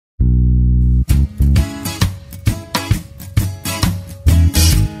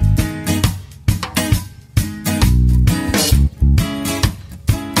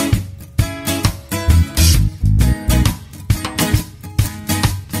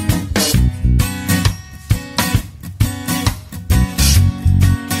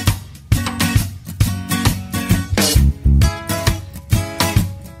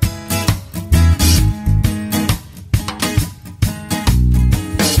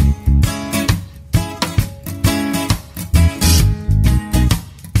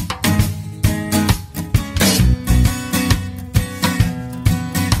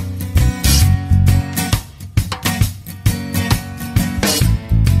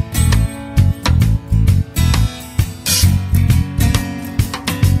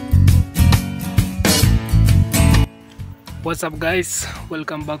What's up guys,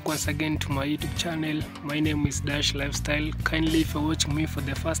 welcome back once again to my YouTube channel. My name is Dash Lifestyle. Kindly, if you're watching me for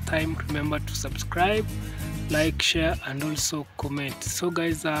the first time, remember to subscribe, like, share and also comment. So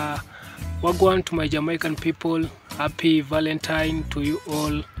guys, wagwan to my Jamaican people, happy Valentine to you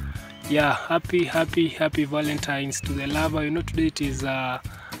all. Yeah, happy Valentine's to the lover. You know, today it is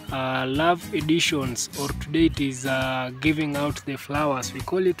love editions, or today it is giving out the flowers. We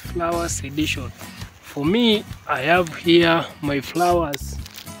call it flowers edition. For me, I have here my flowers,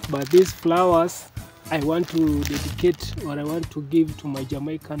 but these flowers I want to dedicate, or I want to give to my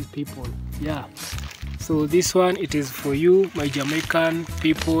Jamaican people. Yeah, so this one, it is for you, my Jamaican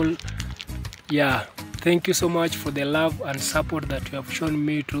people. Yeah, thank you so much for the love and support that you have shown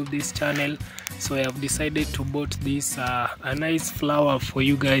me through this channel. So I have decided to bought this a nice flower for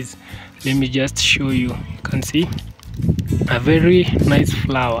you guys. Let me just show you. You can see a very nice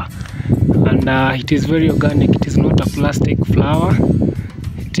flower, and it is very organic. It is not a plastic flower,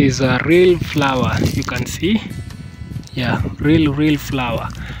 it is a real flower. You can see, yeah, real flower.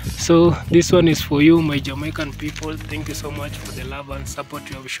 So this one is for you, my Jamaican people. Thank you so much for the love and support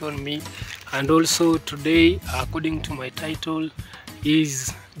you have shown me. And also today, according to my title,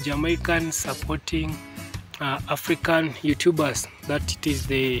 is Jamaican supporting African YouTubers. That it is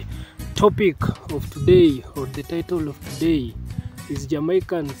the topic of today, or the title of today is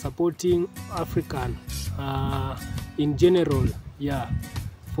Jamaican supporting African in general. Yeah,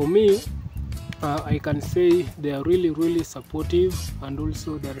 for me, I can say they are really supportive, and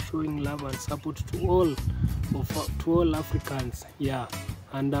also they are showing love and support to all Africans. Yeah,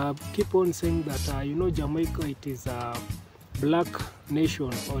 and keep on saying that you know, Jamaica, it is a black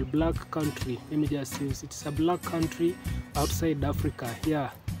nation or black country. Let me just say it's a black country outside Africa. Yeah,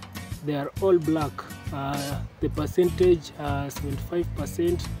 they are all black. The percentage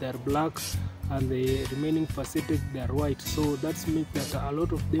 75% they are black, and the remaining percentage they are white. So that means that a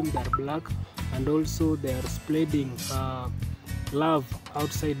lot of them they are black, and also they are spreading love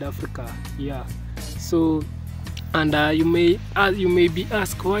outside Africa. Yeah, so, and you may be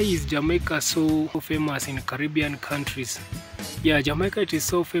asked, why is Jamaica so famous in Caribbean countries? Yeah, Jamaica, it is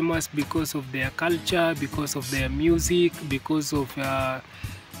so famous because of their culture, because of their music, because of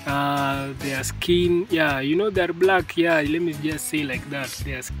their skin. Yeah, you know, they're black. Yeah, let me just say like that.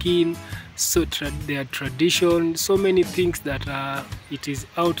 Their skin, so their tradition, so many things that it is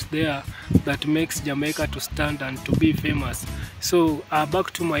out there that makes Jamaica to stand and to be famous. So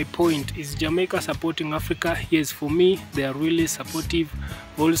back to my point, is Jamaica supporting Africa? Yes, for me they are really supportive.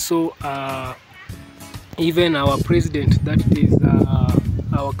 Also even our president, that is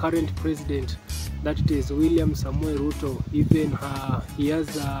our current president, that is William Samuel Ruto, even he has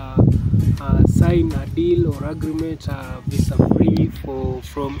signed a deal or agreement, visa free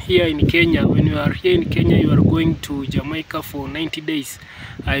from here in Kenya. When you are here in Kenya, you are going to Jamaica for 90 days,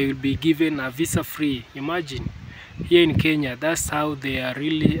 I will be given a visa free. Imagine, here in Kenya. That's how they are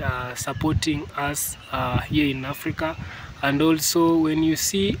really supporting us here in Africa. And also, when you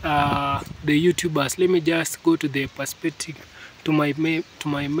see the YouTubers, let me just go to the perspective, to my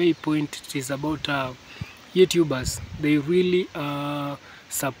main point. It is about YouTubers. They really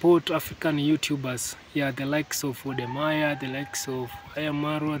support African YouTubers. Yeah, the likes of Odemaya, the likes of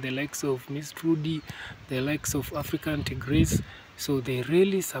Ayamaro, the likes of Miss Trudy, the likes of African Tigress. So they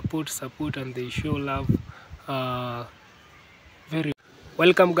really support, and they show love. Very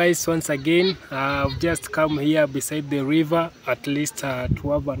welcome guys, once again. I've just come here beside the river, at least to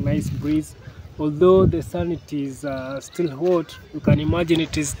have a nice breeze. Although the sun, it is still hot. You can imagine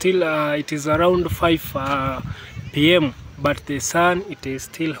it is still it is around 5 p.m. but the sun, it is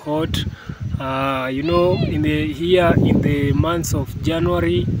still hot. You know, here in the months of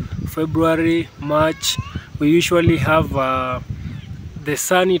January, February, March, we usually have the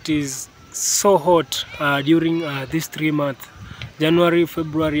sun, it is so hot during these 3 months, January,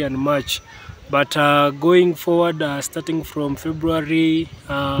 February and March. But going forward, starting from February,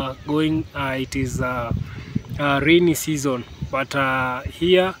 it is rainy season. But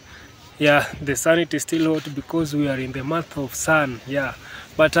here, yeah, the sun, it is still hot because we are in the month of sun. Yeah,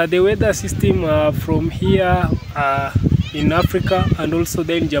 but the weather system from here in Africa and also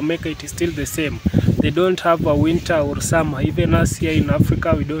there in Jamaica, it is still the same. They don't have a winter or summer. Even us here in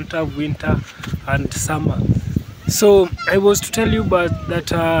Africa, we don't have winter and summer. So I was to tell you about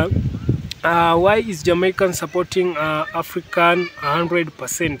that. Why is Jamaican supporting African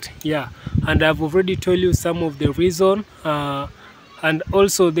 100%? Yeah, and I've already told you some of the reason. And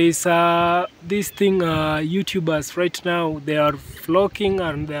also there's this thing, YouTubers right now, they are flocking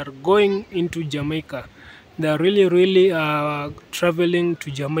and they are going into Jamaica. They are really traveling to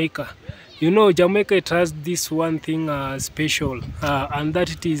Jamaica. You know, Jamaica, it has this one thing special, and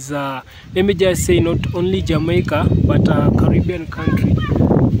that it is, let me just say, not only Jamaica, but Caribbean country.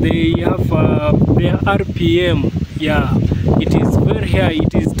 They have their RPM. Yeah, it is very high.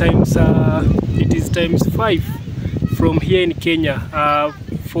 It is times 5 from here in Kenya.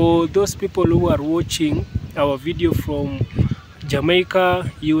 For those people who are watching our video from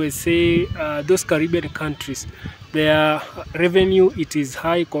Jamaica, USA, those Caribbean countries, their revenue, it is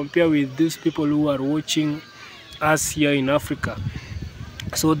high compared with those people who are watching us here in Africa.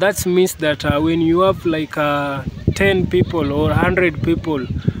 So that means that when you have like 10 people or 100 people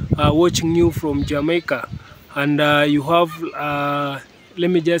watching you from Jamaica, and you have let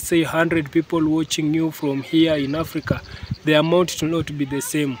me just say 100 people watching you from here in Africa, the amount will not be the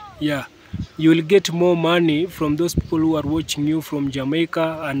same. Yeah, you will get more money from those people who are watching you from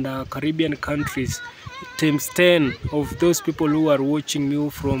Jamaica and Caribbean countries times 10 of those people who are watching you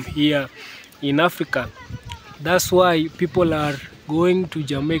from here in Africa. That's why people are going to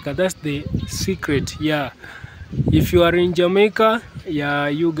Jamaica. That's the secret. Yeah, if you are in Jamaica, yeah,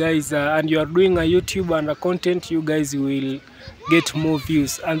 you guys and you are doing a YouTube and a content, you guys will get more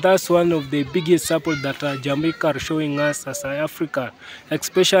views, and that's one of the biggest support that Jamaica are showing us as Africa.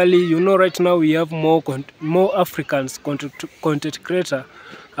 Especially, you know, right now we have more Africans content creator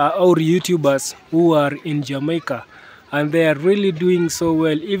or YouTubers who are in Jamaica, and they are really doing so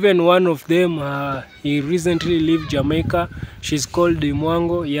well. Even one of them, he recently left Jamaica. She's called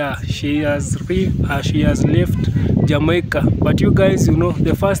Mwango. Yeah, she has left Jamaica. But you guys, you know,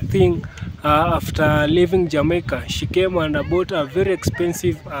 the first thing after leaving Jamaica, she came and bought a very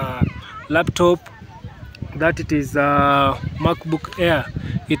expensive laptop. That it is MacBook Air.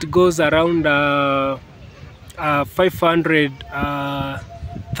 It goes around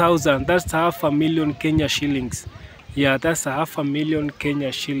 500,000. That's 500,000 Kenya shillings. Yeah, that's 500,000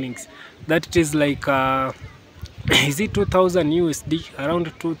 Kenya shillings. That it is like is it 2,000 USD?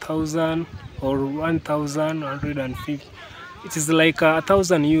 Around 2,000 or 1,150. It is like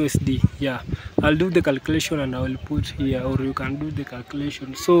 1,000 USD. Yeah, I'll do the calculation and I will put here, or you can do the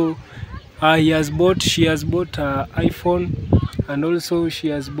calculation. So she has bought iPhone, and also she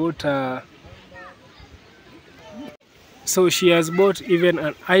has bought even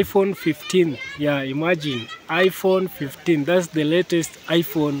an iPhone 15. Yeah, imagine iPhone 15. That's the latest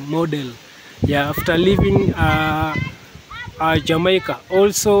iPhone model. Yeah, after leaving Jamaica.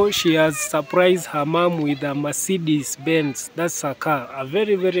 Also, she has surprised her mom with a Mercedes Benz. That's her car, a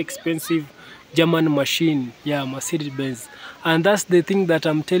very, very expensive German machine. Yeah, Mercedes Benz. And that's the thing that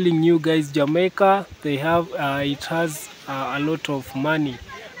I'm telling you guys. Jamaica, they have it has a lot of money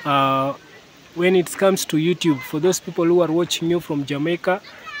when it comes to YouTube. For those people who are watching you from Jamaica,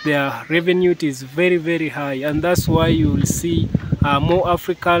 their revenue is very, very high, and that's why you will see more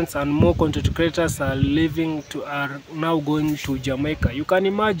Africans and more content creators are now going to Jamaica. You can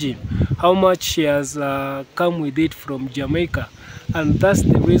imagine how much she has come with it from Jamaica, and that's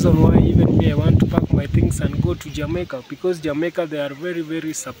the reason why even me, I want to pack my things and go to Jamaica, because Jamaica, they are very,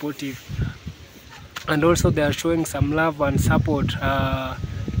 very supportive, and also they are showing some love and support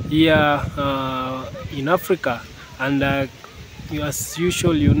here in Africa. And as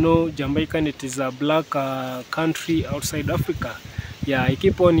usual, you know, Jamaican, it is a black country outside Africa. Yeah, I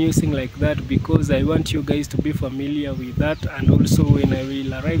keep on using like that because I want you guys to be familiar with that. And also, when I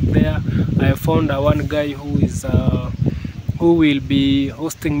will arrive there, I found one guy who will be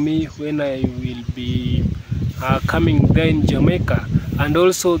hosting me when I will be coming there in Jamaica. And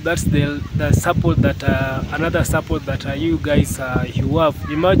also, that's the support that another support that you guys you have.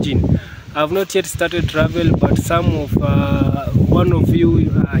 Imagine, I've not yet started travel, but some of one of you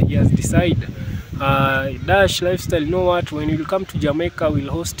he has decided, Dash Lifestyle, you know what, when you come to Jamaica, we'll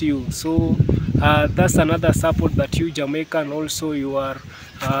host you. So that's another support that you Jamaican also you are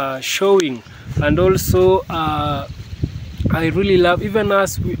showing. And also I really love, even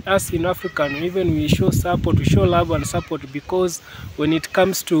us in Africa, even we show support, we show love and support, because when it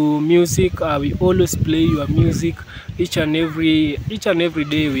comes to music, we always play your music each and every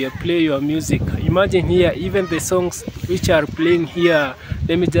day. We play your music. Imagine here, even the songs which are playing here,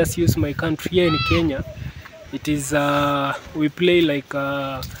 let me just use my country here in Kenya. It is we play like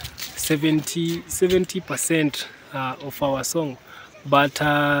 70% of our song, but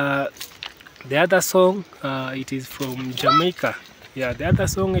the other song, it is from Jamaica. Yeah, the other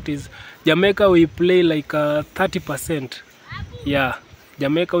song, it is Jamaica, we play like 30%. Yeah,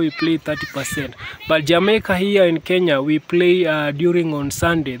 Jamaica, we play 30%. But Jamaica here in Kenya, we play during on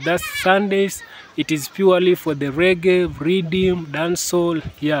Sunday. That's Sundays. It is purely for the reggae, rhythm, dancehall.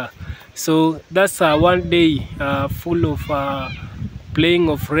 Yeah, so that's one day full of playing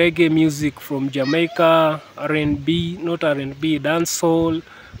of reggae music from Jamaica, R&B, not R&B, dancehall,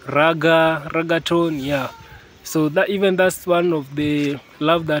 reggaeton, yeah. So that's one of the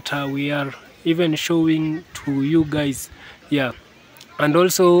love that we are even showing to you guys, yeah. And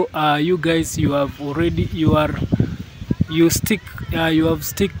also you guys, you have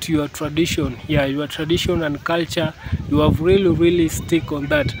stick to your tradition, yeah, your tradition and culture. You have really stick on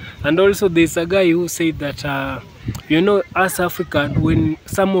that. And also there's a guy who said that you know, us African, when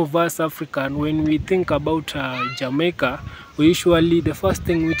some of us African, when we think about Jamaica, we usually, the first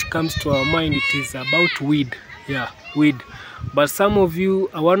thing which comes to our mind, it is about weed, yeah, weed. But some of you,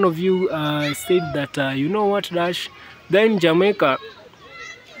 one of you said that you know what, Dash, then Jamaica,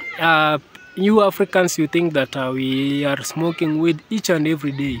 you Africans, you think that we are smoking weed each and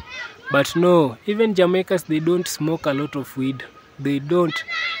every day, but no, even Jamaicans, they don't smoke a lot of weed. They don't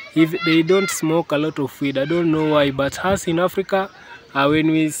smoke a lot of weed. I don't know why, but us in Africa, when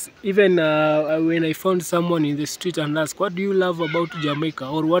I found someone in the street and asked, what do you love about Jamaica,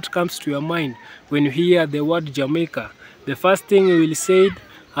 or what comes to your mind when you hear the word Jamaica, the first thing you will say,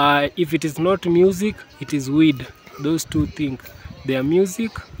 if it is not music, it is weed. Those two things, they are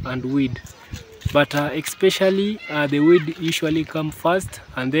music and weed. But especially the weed usually come first,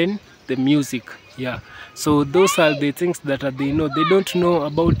 and then the music, yeah. So those are the things that they know. They don't know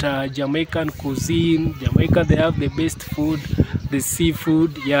about Jamaican cuisine. Jamaica, they have the best food, the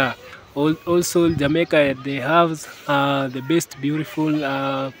seafood, yeah. Also Jamaica, they have the best beautiful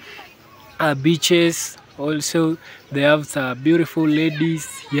beaches. Also they have beautiful ladies,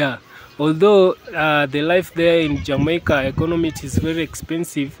 yeah. Although the life there in Jamaica, economy is very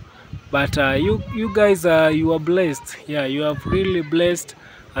expensive, but you guys, you are blessed, yeah. You are really blessed,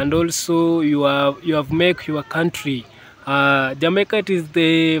 and also you have make your country. Jamaica, it is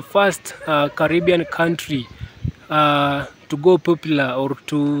the first Caribbean country to go popular, or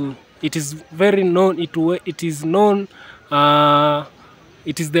to, it is very known. It is known.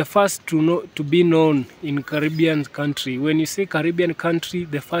 It is the first to be known in Caribbean country. When you say Caribbean country,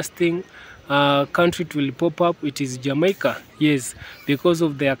 the first thing country it will pop up, it is Jamaica. Yes, because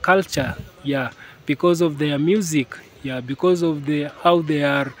of their culture, yeah, because of their music, yeah, because of how they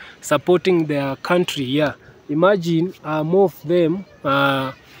are supporting their country, yeah. Imagine more of them,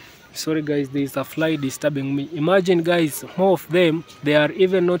 sorry guys, there is a fly disturbing me. Imagine guys, more of them, they are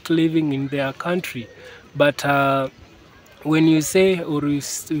even not living in their country, but when you say, or you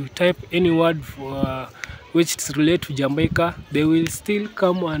type any word for, which is related to Jamaica, they will still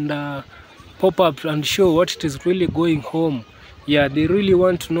come and pop up and show what it is really going home. Yeah, they really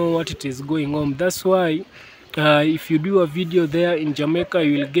want to know what it is going on. That's why if you do a video there in Jamaica,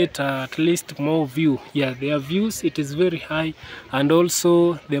 you will get at least more view. Yeah, their views, it is very high, and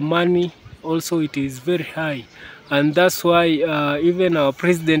also the money also, it is very high. And that's why even our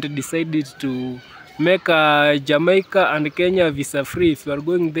president decided to make Jamaica and Kenya visa free if you are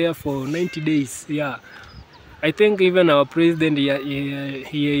going there for 90 days. Yeah, I think even our president,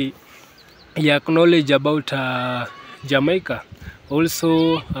 he acknowledged about Jamaica.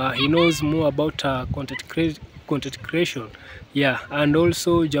 Also he knows more about content creation, yeah. And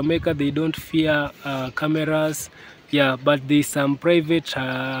also Jamaica, they don't fear cameras, yeah, but there's some private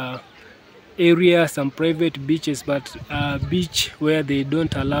areas, some private beaches, but beach where they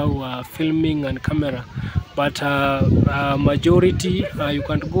don't allow filming and camera. But majority, you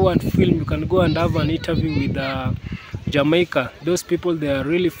can go and film, you can go and have an interview with Jamaica. Those people, they are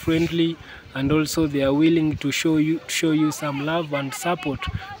really friendly, and also they are willing to show you some love and support.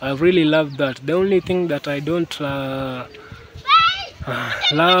 I really love that. The only thing that I don't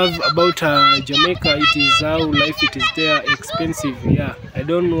love about Jamaica, it is how life it is there expensive, yeah. I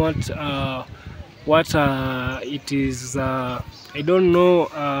don't know what it is. I don't know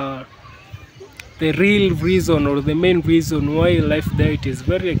the real reason, or the main reason why life there it is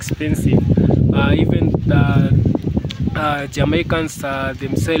very expensive. Even Jamaicans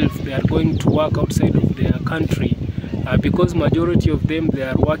themselves, they are going to work outside of their country, because majority of them, they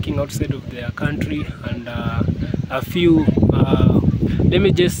are working outside of their country. And a few, let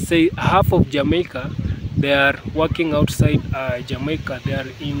me just say, half of Jamaica, they are working outside Jamaica, they are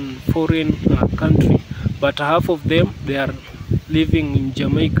in foreign country, but half of them, they are living in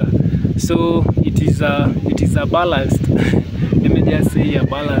Jamaica. So it is a balanced let me just say a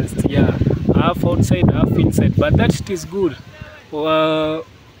balanced, yeah, half outside, half inside. But that it is good,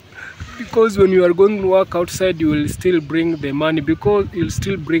 because when you are going to work outside, you will still bring the money, because you'll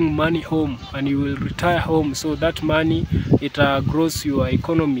still bring money home, and you will retire home. So that money, it grows your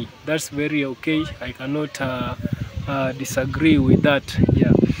economy. That's very okay. I cannot disagree with that,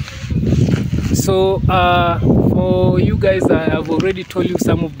 yeah. So for you guys, I have already told you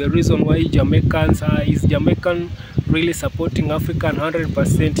some of the reason why Jamaicans is Jamaican really supporting African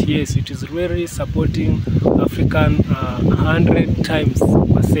 100%. Yes, it is really supporting African 100 times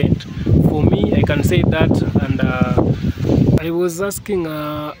percent. For me, I can say that. And I was asking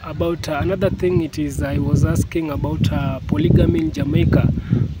about another thing. It is I was asking about polygamy in Jamaica,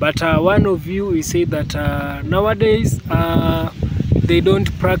 but one of you said that nowadays they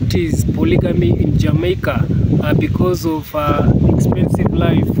don't practice polygamy in Jamaica because of expensive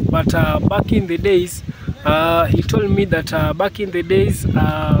life. But back in the days, he told me that back in the days,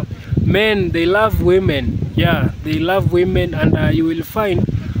 men, they love women. Yeah, they love women, and you will find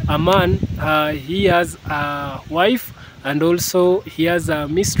a man, he has a wife and also he has a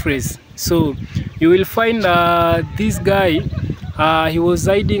mistress. So you will find this guy, he was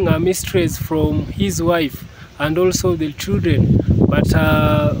hiding a mistress from his wife and also the children. But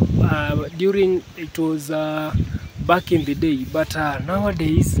during it was back in the day, but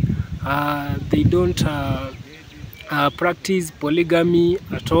nowadays they don't practice polygamy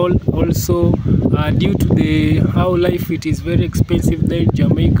at all. Also due to the how life it is very expensive there in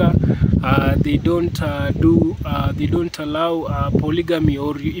Jamaica, they don't allow polygamy,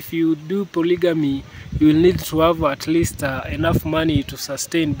 or if you do polygamy you will need to have at least enough money to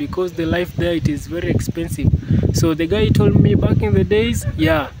sustain, because the life there it is very expensive. So the guy told me back in the days,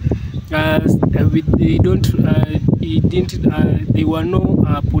 yeah, they were no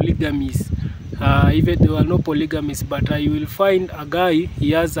polygamies. Even there were no polygamies, but you will find a guy,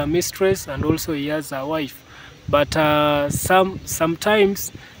 he has a mistress and also he has a wife. But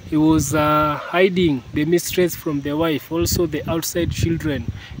sometimes he was hiding the mistress from the wife, also the outside children,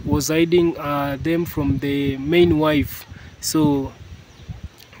 he was hiding them from the main wife. So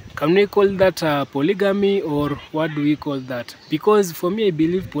can we call that polygamy, or what do we call that? Because for me, I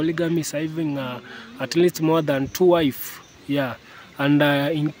believe polygamy is having at least more than 2 wives. Yeah. And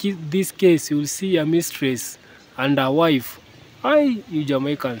in this case, you will see a mistress and a wife. Hi, you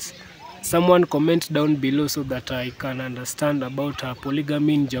Jamaicans. Someone comment down below so that I can understand about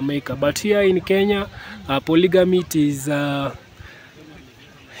polygamy in Jamaica. But here in Kenya, polygamy it is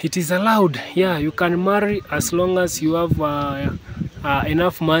allowed. Yeah, you can marry as long as you have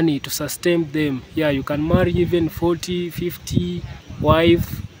enough money to sustain them. Yeah, you can marry even 40, 50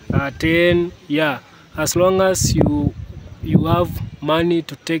 wife, 10. Yeah, as long as you have money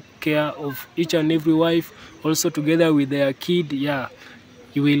to take care of each and every wife, also together with their kid. Yeah,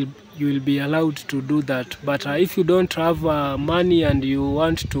 you will be allowed to do that. But if you don't have money and you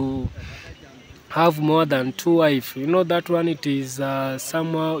want to have more than 2 wives, you know that one, it is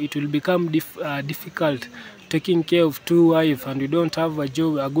somehow it will become difficult taking care of 2 wives, and you don't have a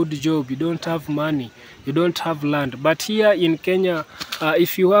job, a good job, you don't have money, you don't have land. But here in Kenya,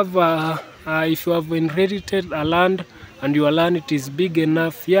 if you have inherited a land and your land it is big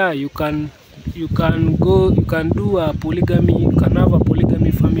enough, yeah, you can do a polygamy, you can have a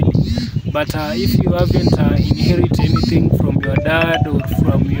polygamy family. But if you haven't inherited anything from your dad or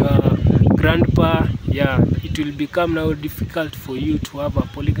from your grandpa, yeah, it will become now difficult for you to have a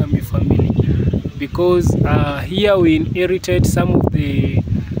polygamy family, because here we inherited some of the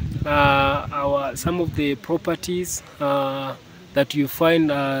properties that you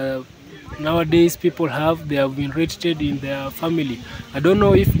find nowadays people have, they have been inherited in their family. I don't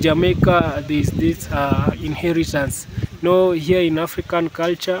know if Jamaica there is this inheritance. No, here in African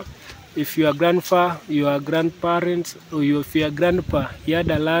culture, if your grandpa, your grandparents, or if your grandpa, he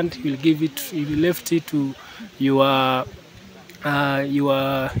had a land, he will give it, he will left it to your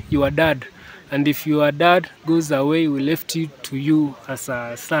dad. And if your dad goes away, he will left it to you as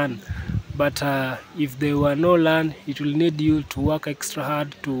a son. But if there were no land, it will need you to work extra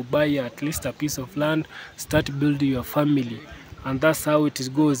hard to buy at least a piece of land, start building your family. And that's how it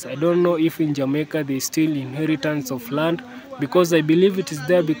goes. I don't know if in Jamaica there is still inheritance of land, because I believe it is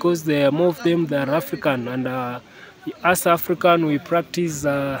there, because there are more of them, they are African, and as African we practice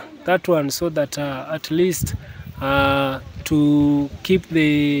that one, so that at least to keep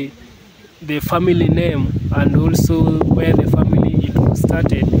the family name and also where the family it was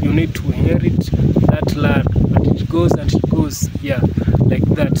started, you need to inherit that land, and it goes and it goes, yeah, like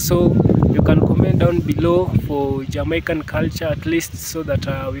that. So you can comment down below for Jamaican culture, at least, so that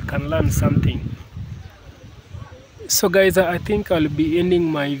we can learn something. So guys, I think I'll be ending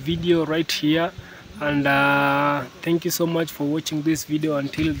my video right here, and thank you so much for watching this video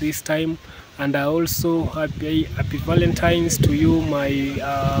until this time. And also happy Valentine's to you, my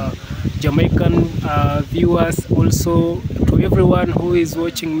Jamaican viewers. Also to everyone who is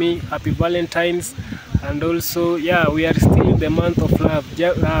watching me, happy Valentine's. And also, yeah, we are still in the month of love.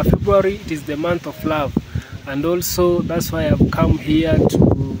 February, it is the month of love, and also that's why I've come here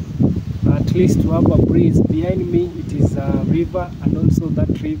to at least to have a breeze. Behind me it is a river, and also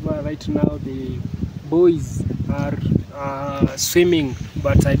that river right now the boys are swimming,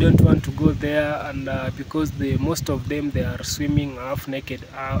 but I don't want to go there, and because most of them they are swimming half naked.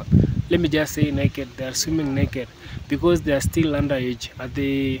 Let me just say naked. They are swimming naked because they are still underage.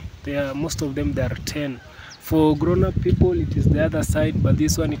 Most of them they are 10. For grown-up people it is the other side, but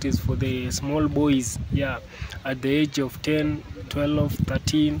this one it is for the small boys, yeah, at the age of 10, 12,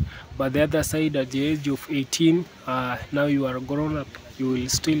 13. But the other side at the age of 18, now you are grown up, you will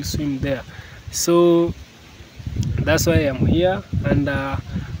still swim there. So that's why I'm here, and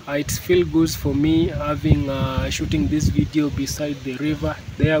it feels good for me having shooting this video beside the river.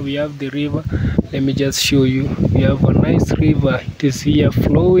 There we have the river. Let me just show you. We have a nice river. It is here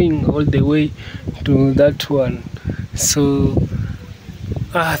flowing all the way to that one. So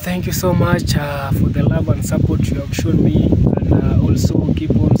thank you so much for the love and support you have shown me, and also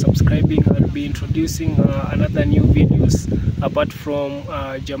keep on subscribing. I'll be introducing another new videos apart from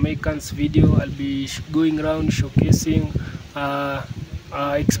Jamaicans video. I'll be going around showcasing,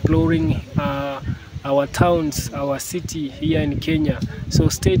 exploring our towns, our city here in Kenya. So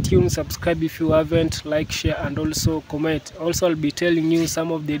stay tuned, subscribe if you haven't, like, share, and also comment. Also, I'll be telling you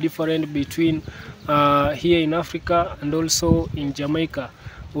some of the difference between here in Africa and also in Jamaica.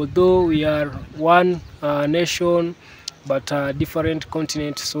 Although we are one nation, but different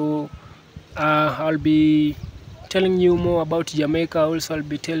continent. So I'll be telling you more about Jamaica. Also, I'll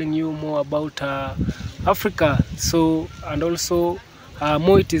be telling you more about Africa. So, and also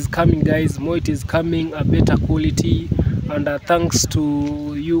more it is coming, guys. More it is coming, a better quality. And thanks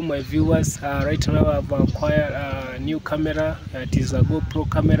to you, my viewers. Right now I've acquired a new camera. It is a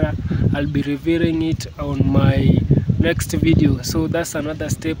GoPro camera. I'll be revealing it on my next video. So that's another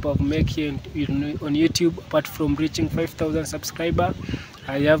step of making on YouTube. Apart from reaching 5,000 subscribers,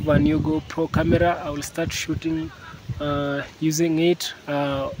 I have a new GoPro camera. I will start shooting using it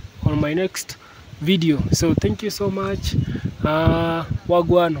on my next video. So thank you so much.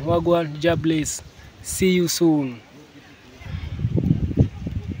 Wagwan, God bless. See you soon.